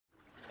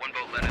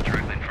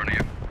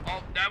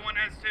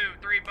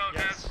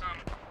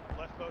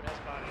boat has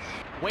bodies.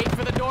 Wait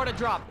for the door to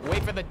drop.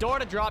 Wait for the door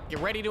to drop. Get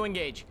ready to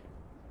engage.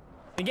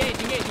 Engage,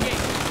 engage, engage.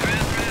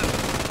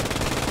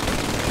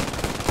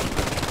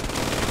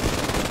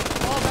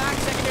 Fall back,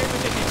 secondary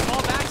position.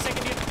 Fall back,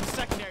 secondary.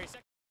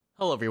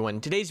 Hello everyone,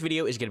 today's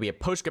video is going to be a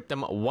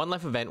post-scriptum one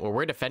life event where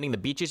we're defending the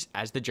beaches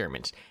as the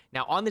Germans.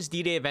 Now on this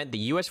D-Day event, the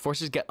US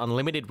forces get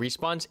unlimited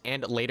respawns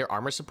and later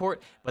armor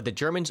support, but the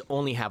Germans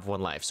only have one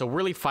life, so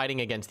really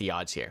fighting against the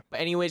odds here. But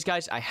anyways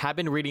guys, I have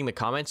been reading the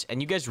comments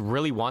and you guys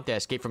really want the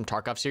Escape from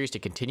Tarkov series to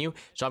continue,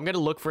 so I'm going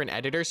to look for an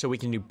editor so we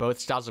can do both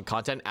styles of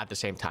content at the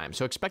same time.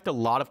 So expect a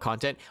lot of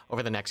content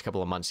over the next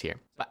couple of months here.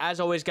 But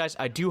as always guys,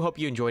 I do hope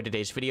you enjoyed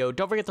today's video.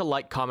 Don't forget to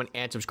like, comment,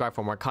 and subscribe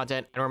for more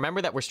content. And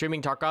remember that we're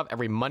streaming Tarkov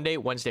every Monday,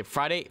 Wednesday,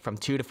 Friday from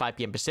 2 to 5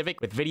 p.m.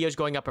 Pacific, with videos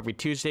going up every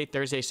Tuesday,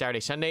 Thursday, Saturday,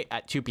 Sunday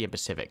at 2 p.m.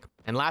 Pacific.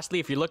 And lastly,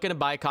 if you're looking to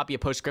buy a copy of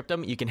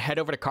Postscriptum, you can head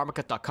over to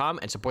karmakut.com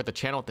and support the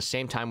channel at the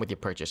same time with your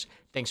purchase.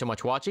 Thanks so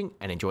much for watching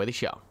and enjoy the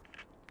show.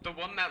 The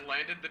one that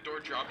landed, the door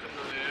dropped in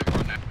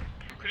the I'm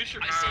pretty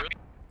sure.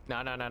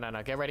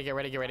 No. Get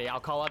ready. I'll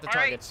call out the All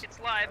targets. Right, it's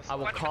live. I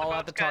will Watch call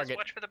out the guys. target.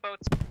 Watch for the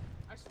boats.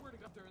 I swear to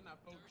God, they're in that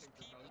boat.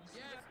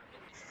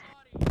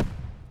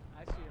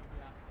 I see him,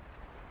 yeah.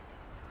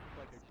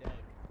 Like they're dead.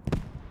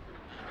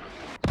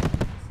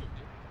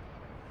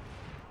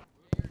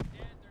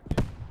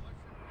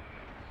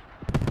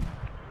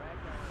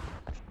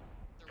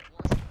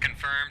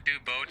 Confirm 2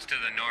 boats to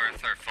the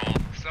north are full.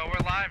 So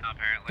we're live,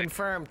 apparently.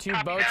 Confirm 2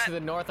 Copy boats that. to the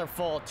north are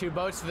full. 2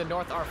 boats to the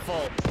north are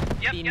full.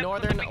 Yep, The yep,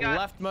 northern we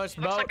got. leftmost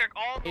Looks boat like they're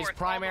all is north, all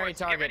primary north.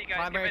 Get target. ready, guys,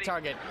 Primary get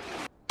ready. target.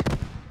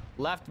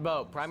 Left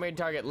boat. Primary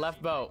target.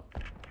 Left boat.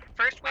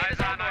 First wave is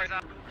all north.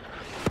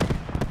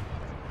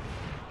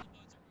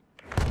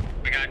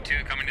 We got 2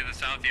 coming to the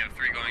south, you have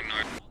 3 going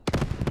north.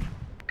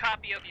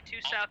 Copy, Obi. 2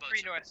 south,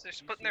 3 north. They're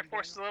splitting their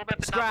forces a little bit,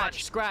 but not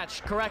much.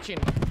 Scratch. Correction.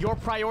 Your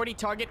priority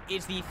target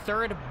is the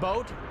 3rd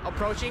boat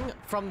approaching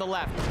from the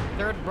left.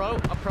 3rd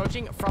boat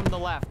approaching from the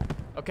left.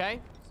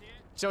 Okay?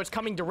 So it's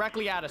coming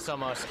directly at us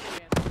almost.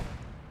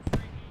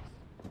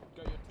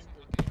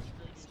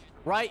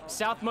 Right.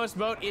 Southmost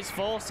boat is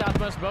full.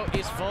 Southmost boat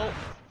is full.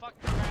 Fuck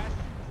the grass.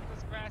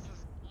 This grass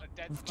is a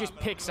dead spot. Just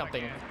pick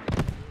something.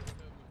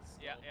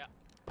 Yeah.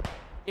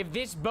 If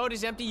this boat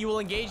is empty, you will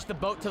engage the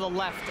boat to the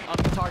left of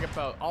the target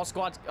boat. All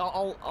squads,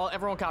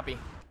 everyone copy.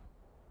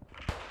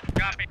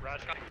 Copy.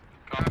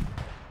 Copy.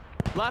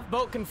 Left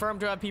boat confirmed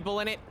to have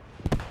people in it.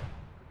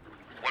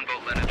 1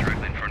 boat landed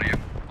directly in front of you.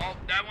 Oh,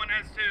 that one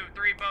has 2.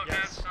 3 boats Yes.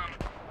 has some.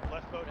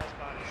 Left boat has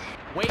bodies.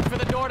 Wait for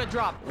the door to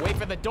drop. Wait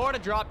for the door to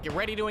drop. Get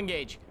ready to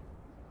engage.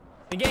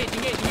 Engage.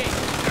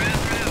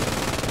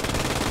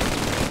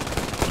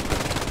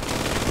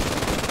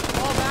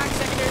 Fall back,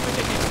 secondary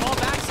position. Fall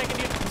back,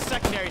 secondary.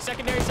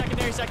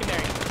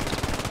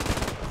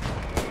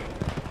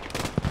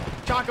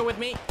 Chaka with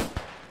me.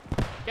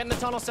 Getting the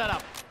tunnel set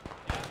up.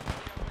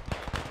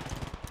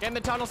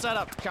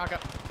 Chaka.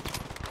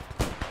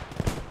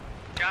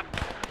 Yep.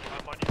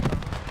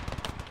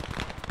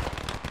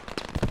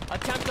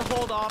 Attempt to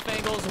hold off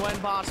angles when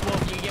possible.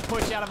 If you get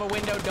pushed out of a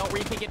window, don't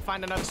re-peek it,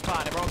 find another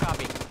spot. Everyone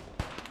copy.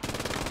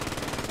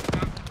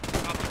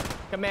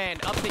 Command,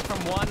 update from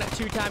 1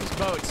 2 times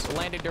boats.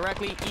 Landed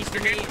directly east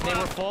of me. They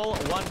were full.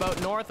 1 boat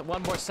north,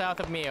 1 boat south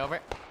of me. Over.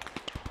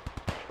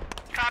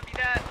 Copy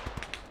that.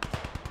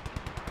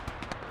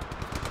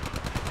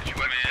 Did you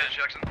wipe it,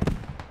 Jackson?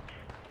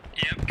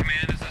 Yep,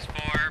 command, this is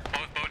 4.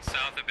 Both boats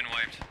south have been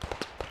wiped.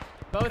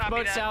 Both Copy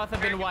boats that. south have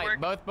been Very good wiped. work.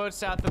 Both boats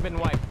south have been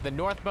wiped. The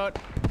north boat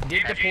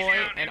did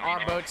deploy, and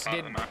our boats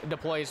did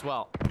deploy as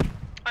well.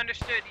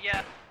 Understood,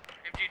 yeah.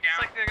 Empty Looks down.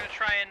 like they're gonna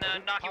try and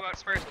knock you out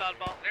first,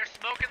 oddball. They're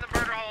smoking the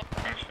murder hole.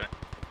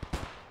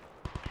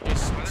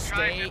 Just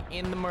trying stay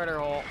in the murder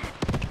hole.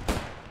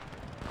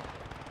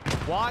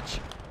 Watch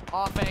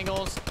off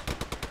angles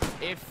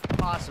if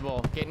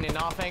possible. Getting an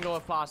off angle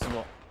if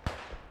possible.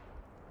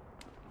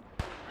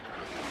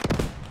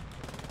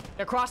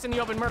 They're crossing the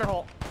open murder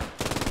hole.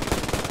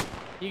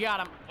 You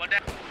got him. One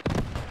down.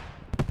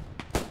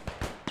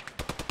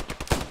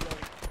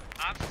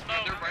 I'm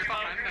smoking. They're right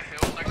behind the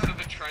hill next to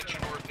the trench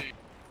northeast.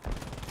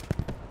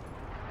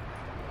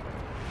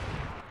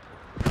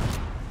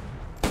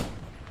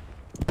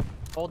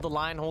 Hold the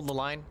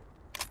line.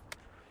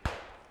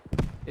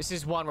 This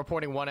is 1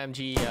 reporting 1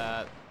 MG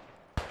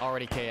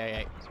already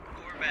KIA.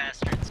 Poor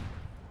bastards.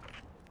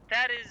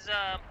 That is,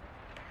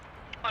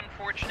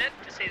 unfortunate,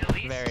 to say the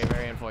least. Very,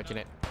 very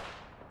unfortunate.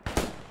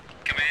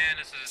 Command,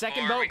 this is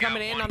Second 4. boat We got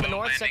coming in 1 on the boat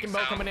north. landing Second boat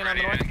south, coming in on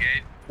the ready to north.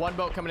 engage. 1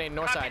 boat coming in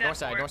north Copy side, that, north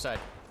side, Ford. north side.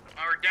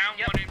 We're down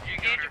Yep, 1 MG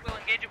engage gunner.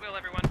 at will,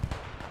 everyone.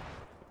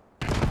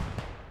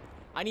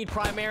 I need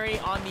primary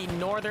on the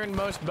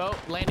northernmost boat.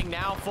 Landing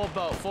now. Full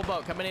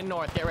boat coming in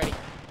north. Get ready.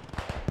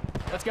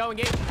 Let's go,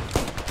 engage.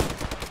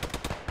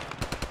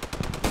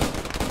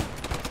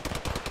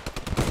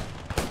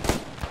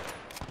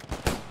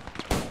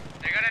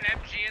 They got an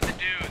MG in the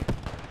dune.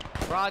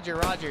 Roger.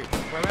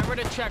 Remember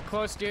to check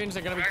close dunes.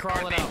 They're gonna be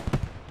crawling out.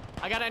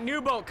 I got a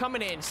new boat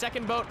coming in.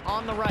 Second boat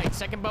on the right.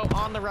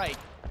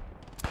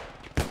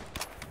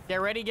 Get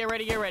ready.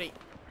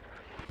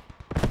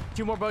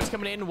 2 more boats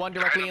coming in. 1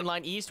 directly in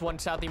line east, 1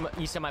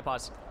 southeast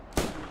semi-pause.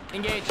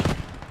 Engage.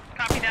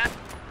 Copy that.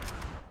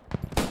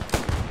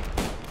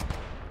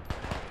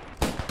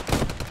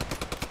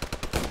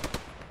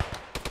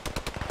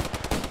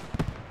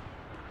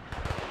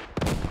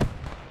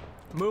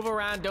 Move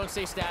around, don't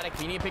stay static.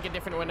 If you need to pick a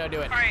different window,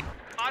 do it. Alright,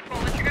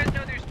 Oddball, let you guys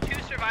know there's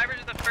 2 survivors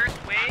of the first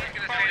wave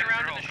crawling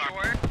around on the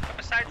shore.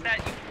 Besides that,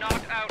 you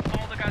knocked out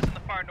all the guys on the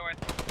far north.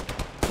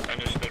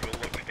 Understood, we'll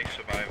look for these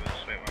survivors.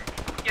 Wait, where?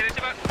 Yeah, there's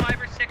about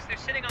 5 or 6. They're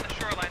sitting on the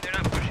shoreline. They're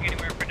not pushing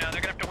anywhere for now.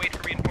 They're gonna have to wait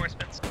for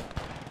reinforcements.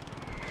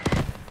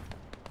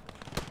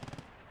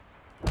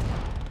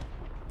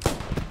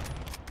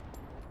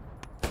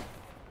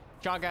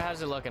 Chonka,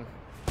 how's it looking?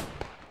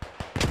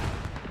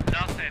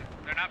 Nothing.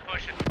 They're not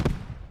pushing.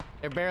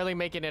 They're barely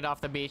making it off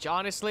the beach.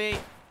 Honestly,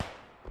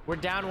 we're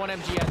down 1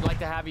 MG. I'd like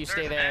to have you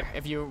stay there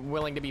if you're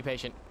willing to be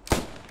patient.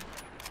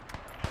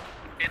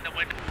 In the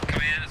window.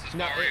 Command, this is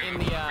No, forward.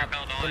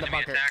 in the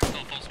bunker. Attack,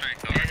 still full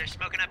strength, over. Yeah, they're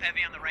smoking up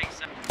heavy on the right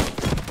side.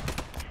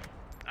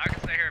 I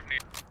can stay here if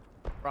need.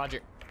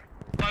 Roger.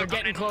 They're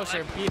getting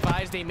closer. Be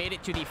advised, they made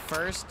it to the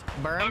first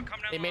berm.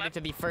 They made it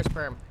to the first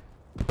berm.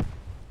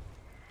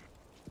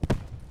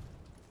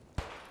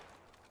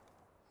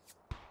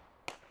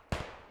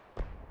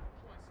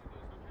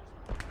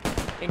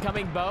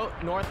 Incoming boat,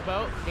 north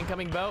boat,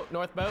 incoming boat,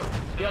 north boat.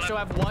 We also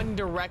have 1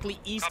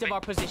 directly east of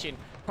our position.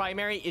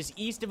 Primary is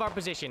east of our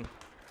position.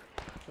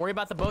 Worry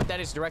about the boat that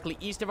is directly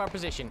east of our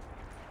position.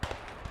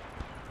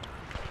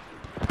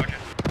 Okay.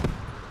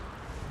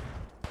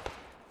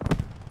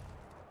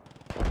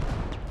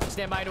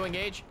 Stand by to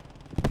engage.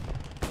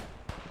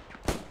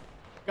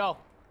 Go.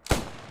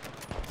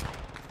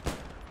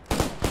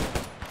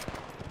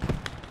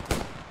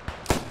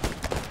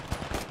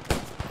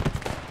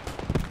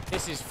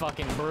 This is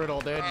fucking brutal,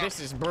 dude. This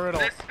is brutal.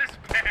 This is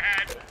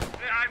bad.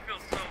 I feel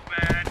so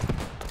bad.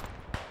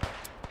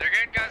 They're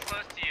getting guys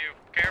close to you.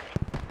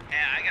 Careful.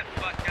 Yeah, I got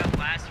fucked up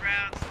last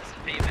round, so this is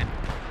payment.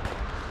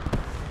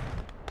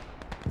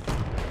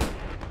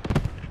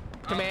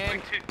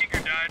 Command,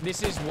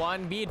 this is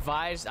 1. Be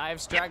advised, I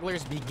have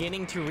stragglers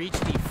beginning to reach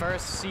the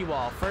first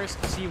seawall.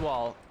 First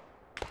seawall.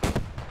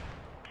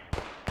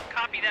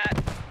 Copy that.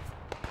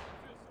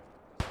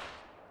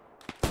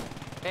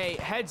 Hey,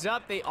 heads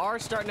up, they are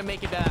starting to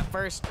make it to that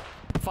first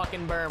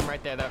fucking berm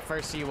right there, that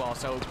first seawall,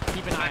 so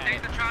keep an eye on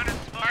it. They're trying to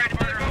Alright,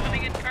 another boat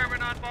coming in,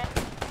 Carmen on ball.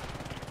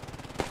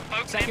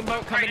 Second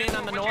boat coming in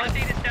on the north. What's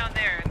your status down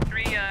there? And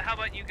 3, how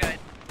about you guys?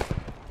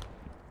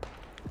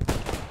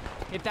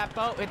 Hit that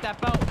boat, hit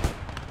that boat.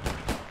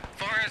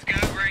 4 is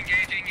good, we're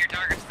engaging your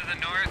targets to the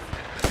north.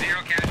 0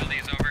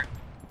 casualties, over.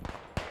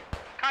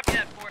 Copy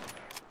that, 4.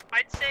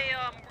 I'd say,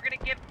 we're gonna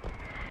give...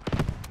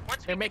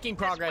 They're making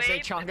progress. Hey,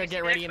 Chonka,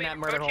 get ready in that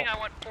murder hole. I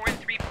want 4 and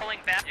 3 pulling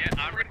back.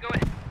 Yeah, we're gonna go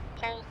ahead and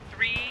pull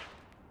 3,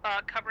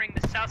 covering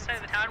the south side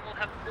of the town. We'll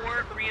have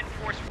 4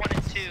 reinforced 1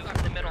 and 2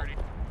 in the middle.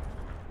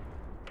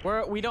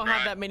 We don't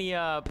have that many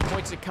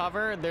points to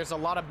cover. There's a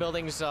lot of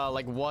buildings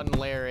like 1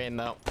 layer in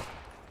though.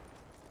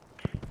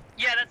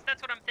 Yeah,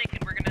 that's what I'm thinking.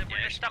 We're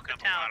gonna stuck the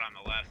town. On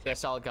the left. Yeah,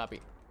 solid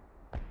copy.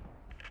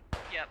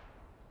 Yep.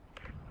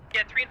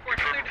 Yeah, 3 and 4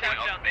 cleared it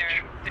out down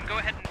there. Then go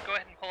ahead and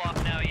pull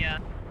off now. Yeah.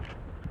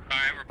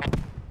 Alright, we're pulling.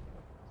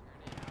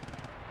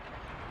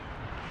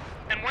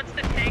 And once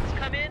the tanks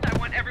come in, I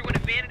want everyone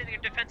abandoning their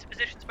defensive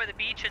positions by the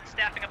beach and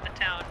staffing up the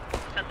town.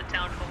 Defend the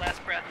town to the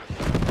last breath.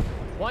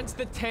 Once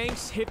the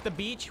tanks hit the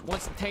beach,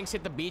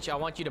 I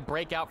want you to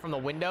break out from the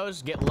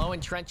windows, get low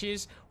in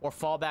trenches, or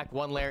fall back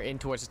 1 layer in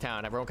towards the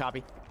town. Everyone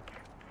copy?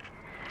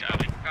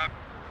 Copy.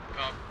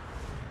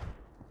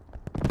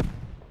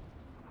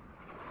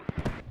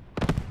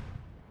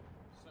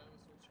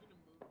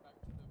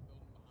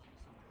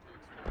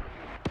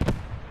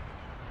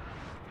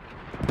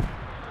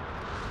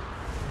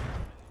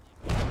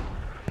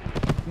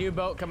 New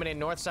boat coming in,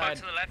 north side.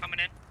 To the left, coming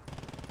in.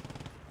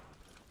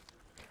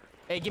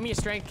 Hey, give me a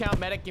strength count,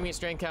 medic. Give me a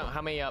strength count.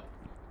 How many up?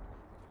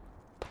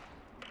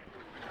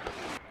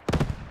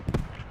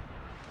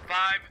 5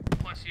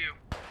 plus you.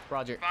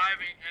 Roger. 5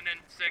 and then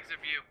 6 of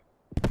you.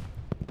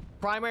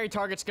 Primary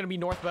target's gonna be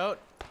north boat.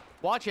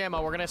 Watch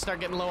ammo. We're gonna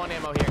start getting low on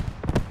ammo here.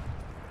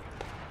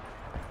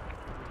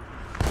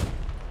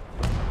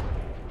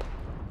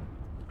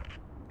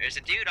 There's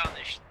a dude on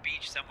the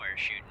beach somewhere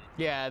shooting.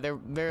 Yeah,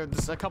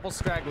 there's a couple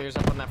stragglers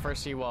up on that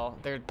first seawall.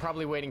 They're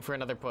probably waiting for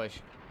another push.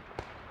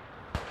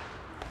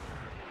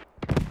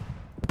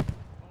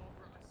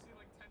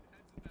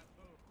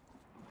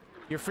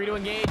 You're free to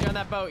engage on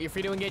that boat. You're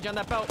free to engage on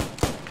that boat.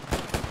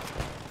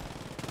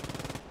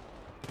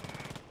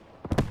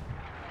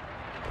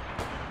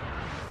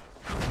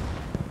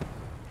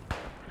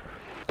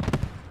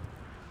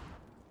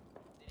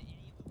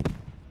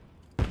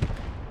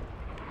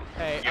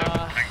 Hey,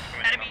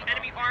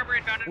 Enemy armor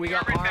inbound. we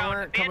got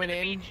armor coming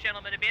in. Beach,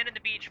 gentlemen, abandon the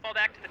beach. Fall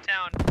back to the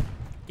town.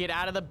 Get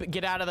out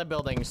of the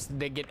buildings.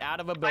 They get out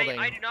of a building.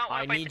 I do not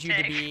want to fight need the you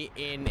to tank. be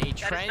in a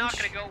trench not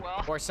gonna go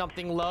well. or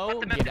something low.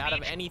 Put them at Get the out of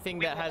beach. anything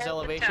We that will has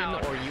hold the elevation,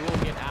 town. or you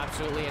will get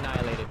absolutely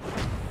annihilated.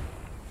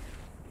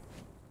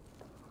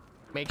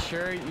 make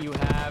sure you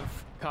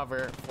have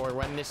cover for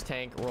when this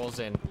tank rolls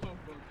in.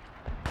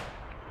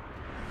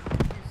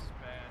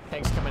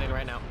 Tank's coming in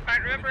right now.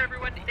 Alright, remember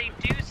everyone, if they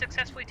do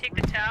successfully take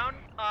the town,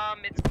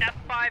 it's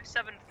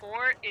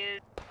F574 is...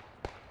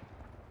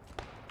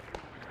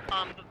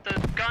 the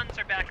guns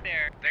are back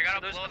there. They gotta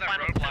So those blow are the that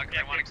final roadblock if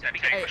they want to objectives that we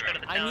take can Hey, push out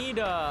of the I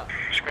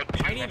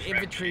town. need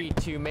infantry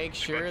to make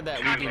sure that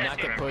we do not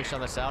get pushed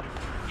on the south.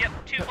 Yep,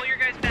 pull your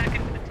guys back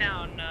into the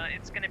town.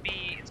 It's gonna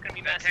be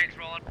That messy. tank's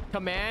rolling.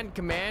 Command,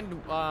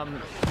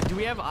 do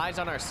we have eyes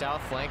on our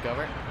south flank?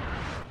 Over.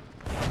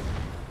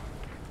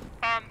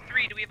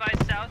 3, do we have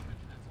eyes south?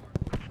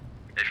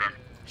 Hey, firm.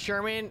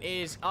 Sherman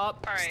is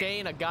up. All right. Stay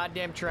in a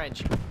goddamn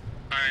trench.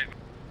 Alright.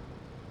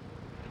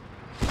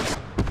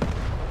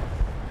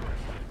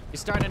 He's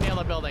starting to nail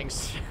the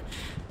buildings.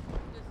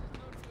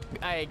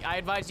 I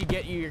advise you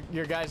get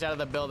your guys out of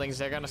the buildings.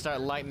 They're gonna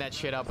start lighting that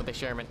shit up with the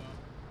Sherman.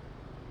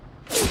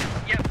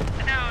 Yep,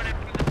 the town,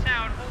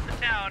 hold the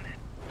town.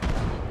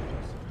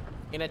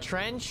 In a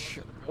trench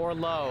or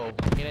low?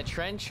 In a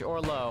trench or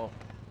low?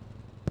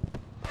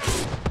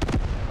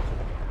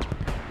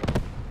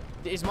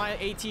 Is my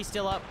AT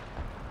still up?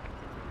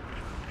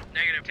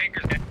 Negative.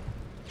 Tanker's dead.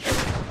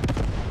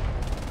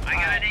 I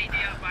got an AD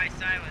up by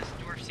Silas.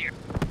 Dwarf's here.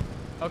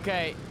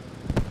 Okay.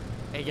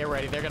 Hey, get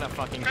ready. They're gonna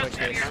fucking push Trust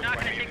me, this. you're not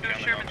gonna take those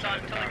Shermans on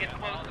until they get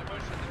close.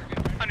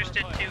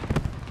 Understood, too.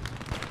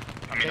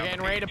 They're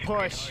getting ready to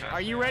push.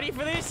 Are you ready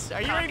for this?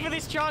 Are you ready for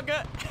this,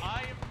 Chonka?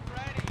 I am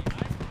ready.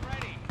 I'm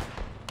ready.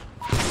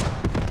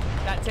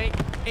 That tank.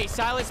 Hey,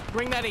 Silas,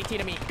 bring that AT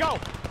to me. Go!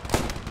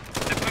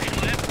 The push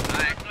left.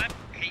 Alright,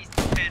 he's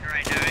dead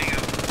right now. Here you go.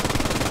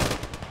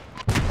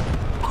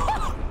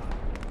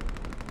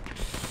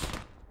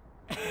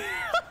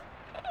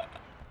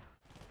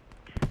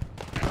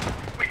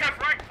 We have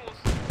rifles!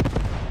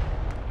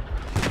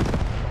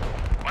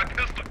 My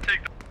pistol,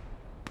 take that.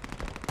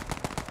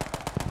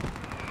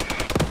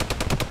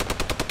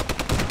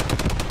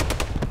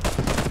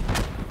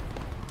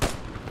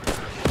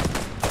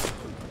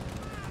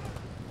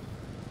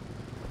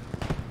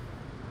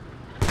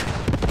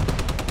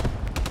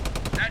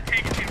 That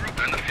tank is in real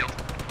They're in the field.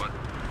 What?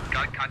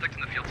 Got contact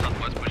in the field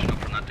southwest, pushing up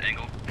from that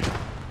angle.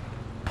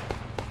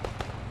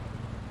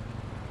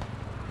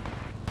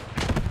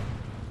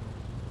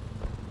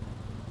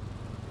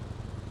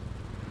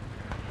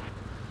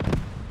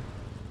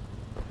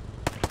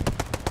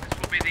 This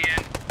will be the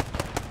end.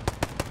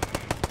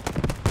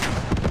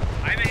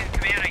 I'm in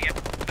command, I guess,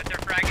 but they're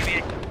fragging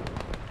me.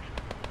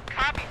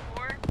 Copy,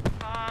 4.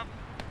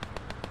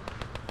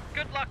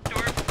 Good luck,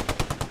 Dorf.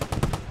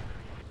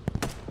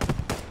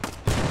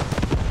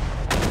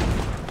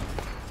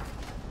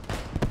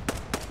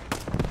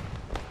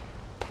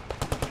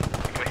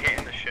 We're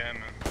hitting the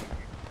Sherman.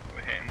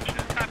 We're hitting the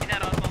Sherman. Copy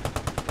that, Oswald.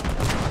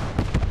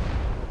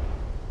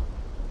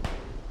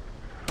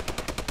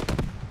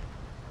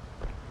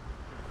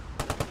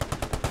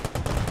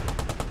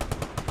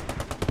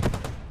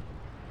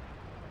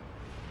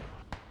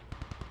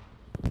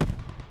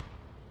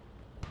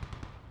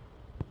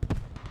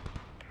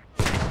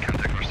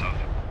 Contact north south.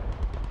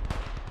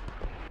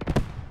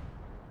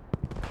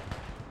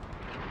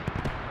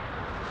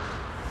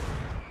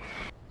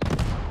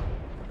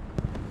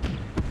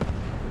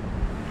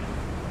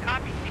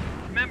 Copy.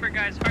 Remember,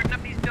 guys, harden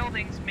up these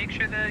buildings. Make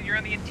sure that you're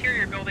on the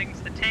interior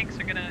buildings. The tanks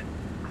are gonna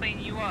clean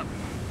you up.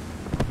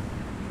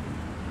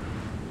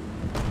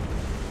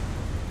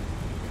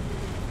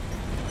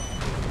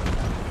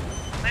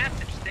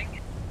 That's interesting.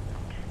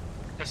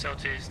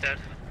 SLT is dead.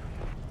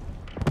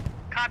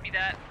 Copy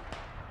that.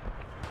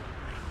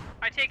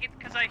 I take it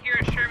because I hear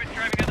a Sherman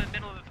driving down the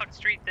middle of the fucking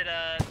street that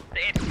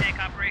the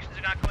anti-tank operations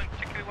are not going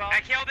particularly well.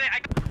 I killed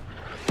it.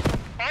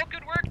 Oh,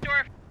 good work,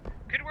 Dorf.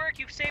 Good work.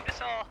 You've saved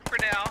us all for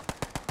now.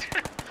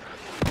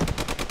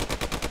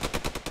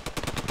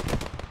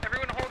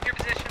 Everyone hold your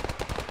position.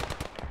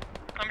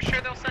 I'm sure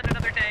they'll send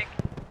another tank.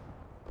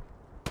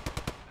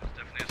 There's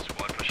definitely a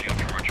squad pushing up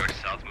from our direct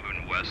south,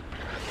 moving west.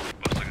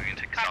 Most likely we can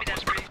take the Copy that,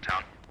 southwest part of the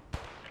town.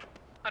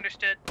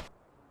 Understood.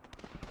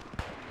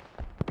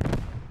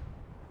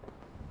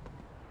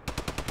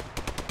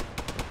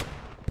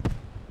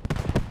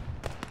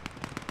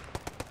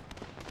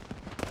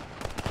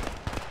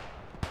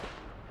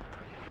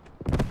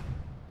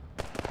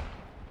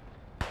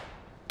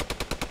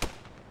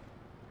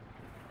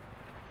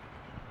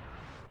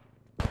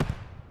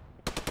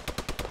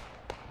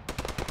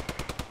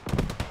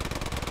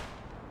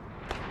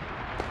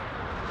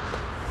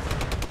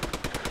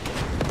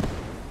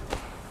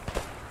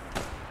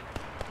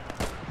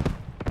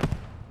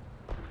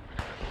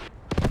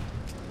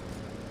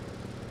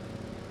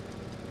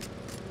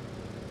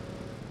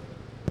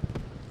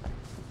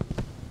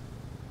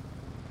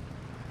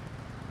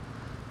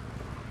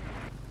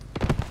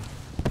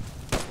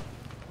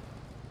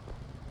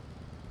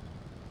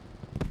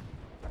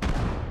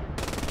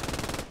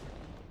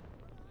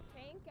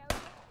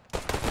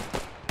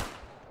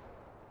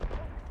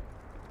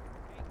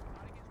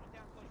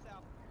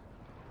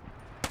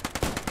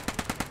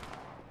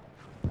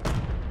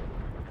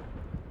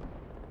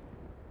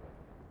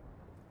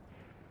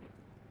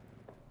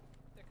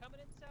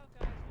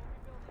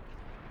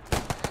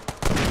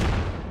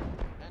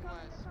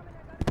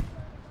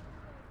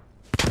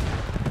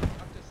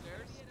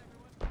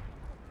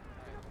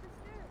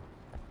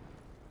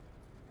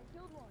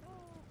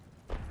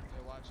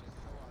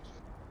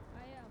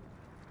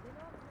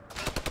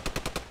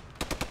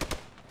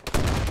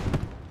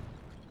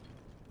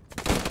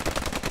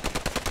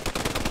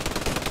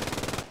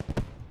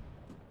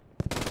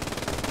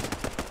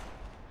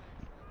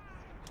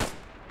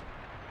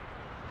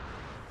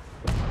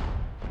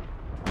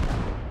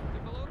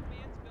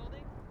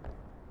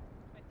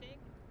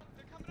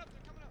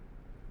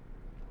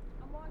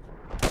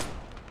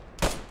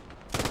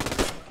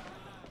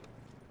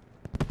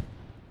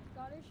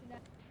 now.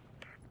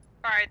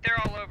 Alright, they're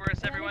all over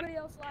us, everyone. Anybody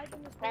else live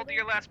in this Hold building?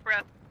 your last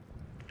breath.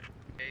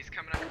 Yeah, he's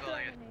coming up the Who's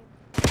building. throwing a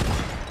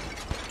nade?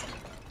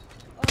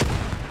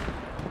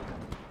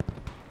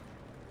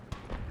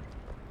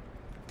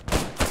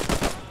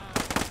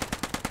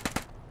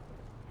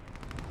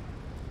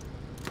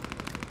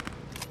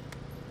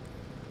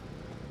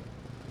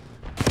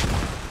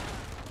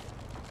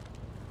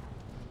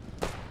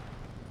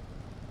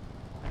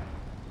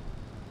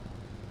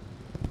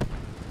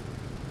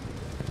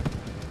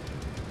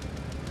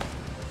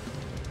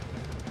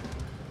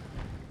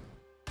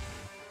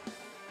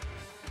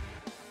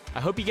 I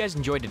hope you guys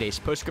enjoyed today's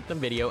Postscriptum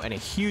video, and a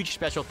huge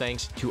special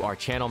thanks to our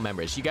channel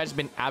members. You guys have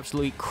been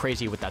absolutely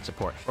crazy with that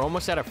support. We're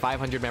almost at our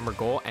 500 member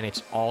goal, and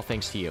it's all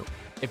thanks to you.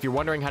 If you're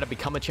wondering how to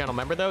become a channel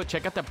member though,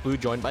 check out that blue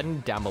join button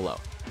down below.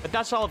 But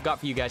that's all I've got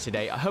for you guys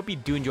today. I hope you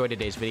do enjoy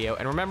today's video,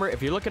 and remember,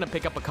 if you're looking to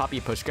pick up a copy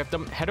of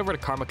Postscriptum, head over to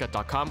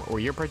karmakut.com,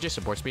 where your purchase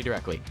supports me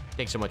directly.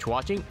 Thanks so much for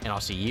watching, and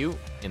I'll see you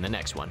in the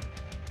next one.